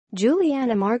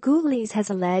Julianna Margulies has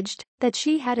alleged that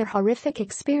she had a horrific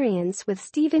experience with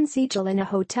Steven Seagal in a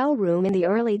hotel room in the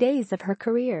early days of her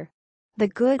career. The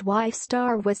Good Wife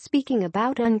star was speaking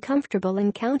about uncomfortable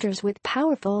encounters with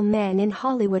powerful men in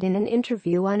Hollywood in an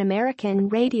interview on American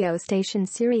radio station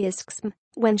SiriusXM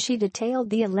when she detailed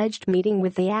the alleged meeting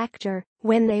with the actor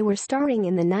when they were starring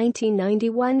in the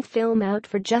 1991 film Out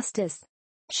for Justice.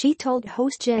 She told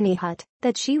host Jenny Hutt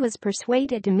that she was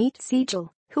persuaded to meet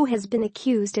Seagal, who has been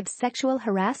accused of sexual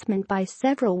harassment by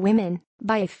several women,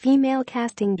 by a female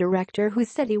casting director who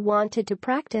said he wanted to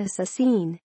practice a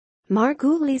scene.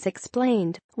 Margulies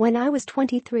explained, "When I was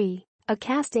 23, a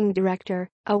casting director,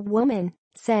 a woman,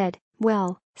 said,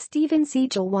 'Well, Steven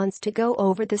Seagal wants to go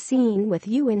over the scene with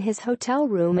you in his hotel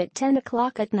room at 10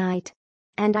 o'clock at night.'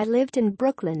 And I lived in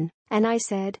Brooklyn, and I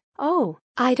said, 'Oh,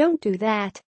 I don't do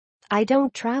that. I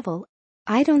don't travel.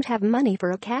 I don't have money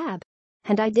for a cab.'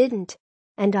 And I didn't.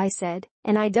 And I said,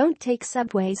 'And I don't take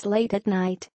subways late at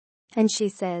night.' And she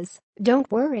says,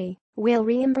 'Don't worry, we'll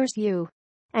reimburse you.'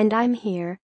 And I'm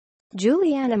here."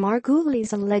 Julianna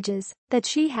Margulies alleges that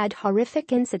she had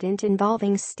horrific incident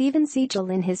involving Steven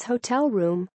Seagal in his hotel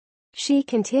room. She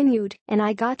continued, "And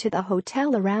I got to the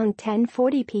hotel around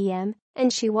 10:40 p.m.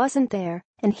 and she wasn't there,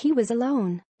 and he was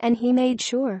alone, and he made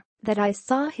sure that I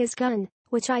saw his gun,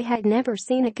 which I had never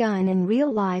seen a gun in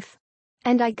real life.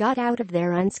 And I got out of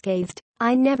there unscathed.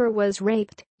 I never was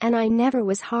raped, and I never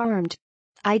was harmed.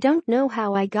 I don't know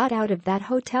how I got out of that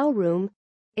hotel room.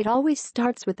 It always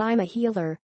starts with 'I'm a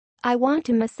healer. I want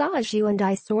to massage you,' and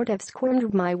I sort of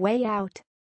squirmed my way out."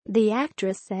 The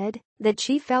actress said that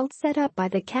she felt set up by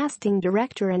the casting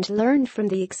director and learned from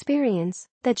the experience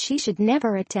that she should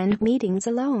never attend meetings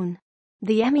alone.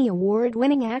 The Emmy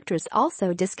Award-winning actress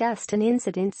also discussed an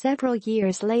incident several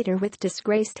years later with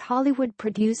disgraced Hollywood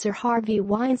producer Harvey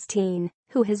Weinstein,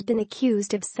 who has been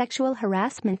accused of sexual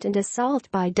harassment and assault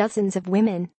by dozens of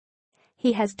women.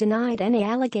 He has denied any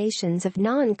allegations of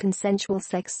non-consensual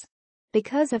sex.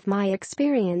 "Because of my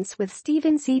experience with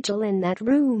Steven Seagal in that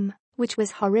room, which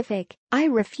was horrific, I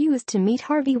refused to meet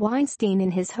Harvey Weinstein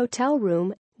in his hotel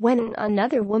room when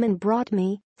another woman brought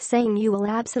me, saying, 'You will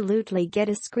absolutely get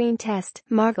a screen test,'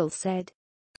 Margulies said.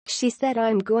 She said,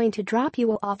 'I'm going to drop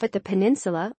you off at the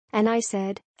peninsula,' and I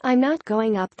said, 'I'm not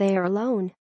going up there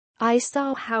alone.' I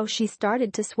saw how she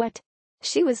started to sweat.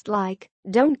 She was like,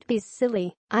 'Don't be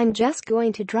silly, I'm just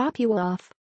going to drop you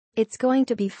off. It's going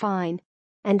to be fine.'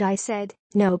 And I said,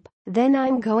 'Nope, then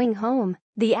I'm going home,'"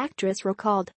 the actress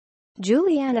recalled.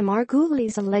 Julianna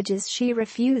Margulies alleges she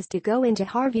refused to go into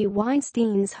Harvey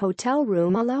Weinstein's hotel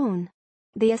room alone.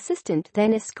 The assistant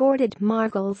then escorted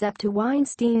Margulies up to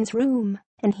Weinstein's room,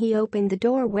 and he opened the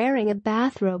door wearing a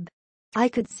bathrobe. "I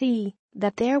could see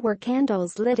that there were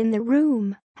candles lit in the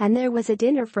room, and there was a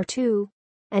dinner for two.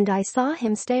 And I saw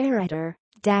him stare at her,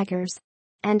 daggers.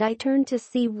 And I turned to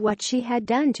see what she had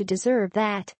done to deserve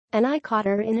that, and I caught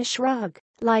her in a shrug,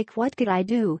 like what could I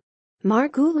do?"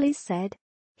 Margulies said.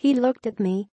 "He looked at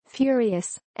me,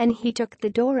 furious, and he took the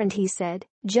door and he said,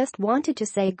 'Just wanted to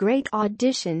say great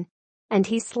audition.' And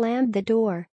he slammed the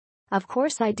door. Of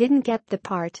course I didn't get the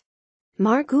part."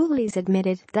 Margulies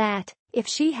admitted that if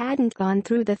she hadn't gone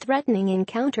through the threatening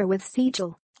encounter with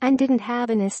Seagal and didn't have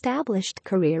an established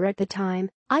career at the time,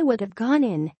 "I would have gone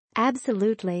in,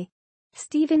 absolutely."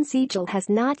 Steven Seagal has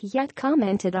not yet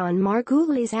commented on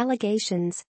Margulies'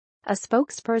 allegations. A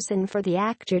spokesperson for the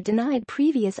actor denied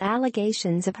previous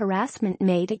allegations of harassment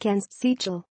made against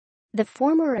Seagal. The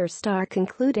former star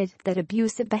concluded that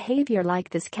abusive behavior like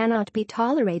this cannot be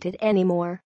tolerated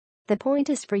anymore. "The point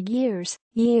is, for years,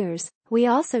 we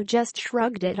also just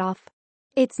shrugged it off.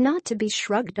 It's not to be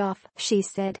shrugged off," she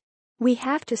said. "We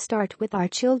have to start with our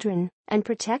children and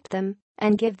protect them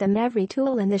and give them every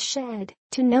tool in the shed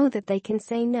to know that they can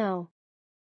say no."